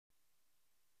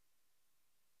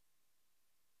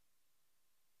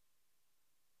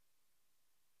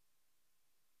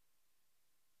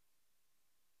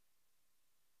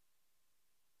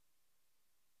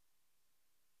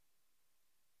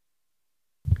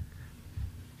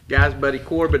Guys, Buddy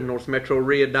Corbin,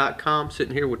 NorthMetroREIA.com,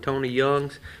 sitting here with Tony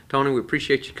Youngs. Tony, we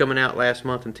appreciate you coming out last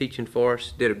month and teaching for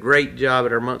us. Did a great job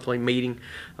at our monthly meeting.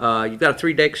 You've got a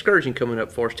 3-day excursion coming up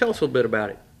for us. Tell us a little bit about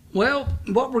it. Well,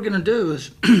 what we're going to do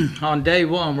is on day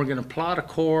one, we're going to plot a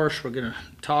course. We're going to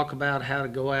talk about how to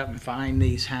go out and find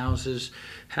these houses,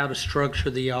 how to structure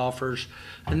the offers.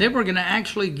 And then we're going to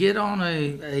actually get on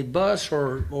a bus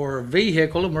or a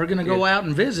vehicle, and we're going to go out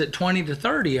and visit 20 to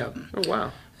 30 of them. Oh,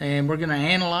 wow. And we're going to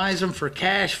analyze them for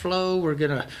cash flow. We're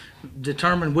going to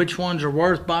determine which ones are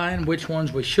worth buying, which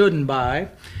ones we shouldn't buy.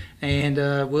 And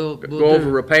we'll go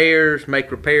over repairs, make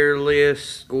repair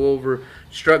lists, go over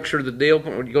structure the deal.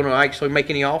 Are you going to actually make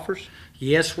any offers?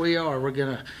 Yes, we are. We're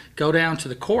going to go down to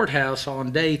the courthouse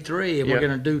on day 3, and we're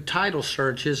going to do title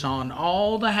searches on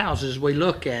all the houses we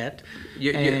look at.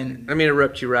 Let me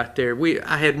interrupt you right there.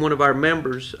 I had one of our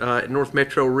members at North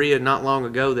Metro REIA not long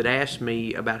ago that asked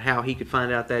me about how he could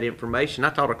find out that information. I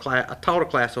taught a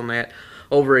class on that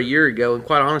over a year ago, and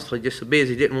quite honestly, just so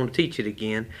busy, didn't want to teach it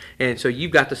again. And so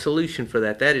you've got the solution for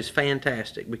that. That is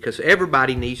fantastic, because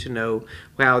everybody needs to know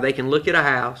how they can look at a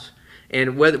house,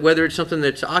 and whether it's something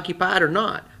that's occupied or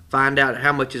not, find out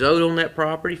how much is owed on that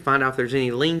property, find out if there's any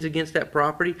liens against that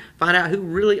property, find out who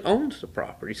really owns the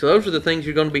property. So those are the things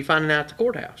you're going to be finding out at the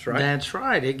courthouse, right? That's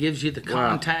right. It gives you the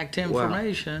contact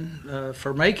information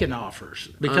for making offers,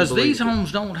 because these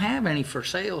homes don't have any for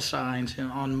sale signs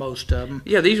on most of them.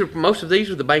 Yeah, most of these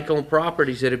are the bank-owned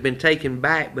properties that have been taken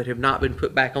back but have not been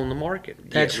put back on the market.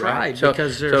 That's right, so,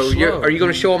 because they're slow. Are you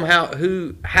going to show them how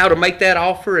to make that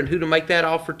offer and who to make that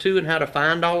offer to and how to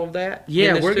find all of that?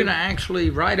 Yeah, we're going to actually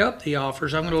write up the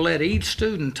offers. I'm going to let each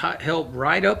student help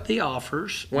write up the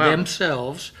offers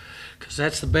themselves, because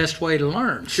that's the best way to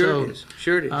learn. Sure it is.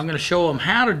 I'm going to show them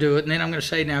how to do it, and then I'm going to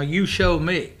say, now you show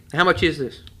me. How much is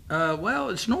this?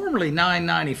 Well, it's normally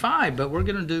 $9.95, but we're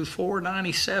going to do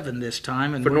 $4.97 this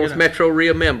time. And for North Metro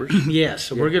REIA members. Yes,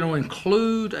 so we're going to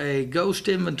include a ghost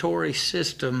inventory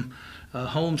system, a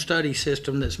home study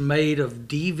system that's made of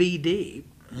DVD.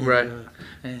 Right.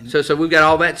 So we've got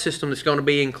all that system that's going to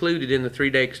be included in the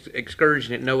 3-day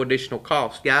excursion at no additional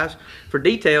cost. Guys, for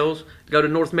details, go to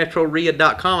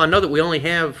NorthMetroREIA.com. I know that we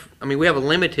have a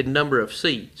limited number of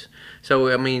seats. So,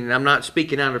 I'm not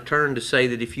speaking out of turn to say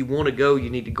that if you want to go, you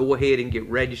need to go ahead and get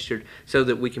registered so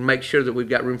that we can make sure that we've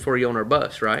got room for you on our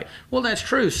bus, right? Well, that's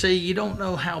true. See, you don't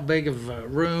know how big of a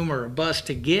room or a bus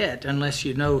to get unless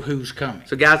you know who's coming.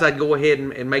 So, guys, I'd go ahead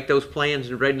and make those plans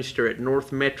and register at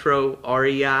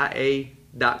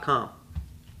NorthMetroREIA.com.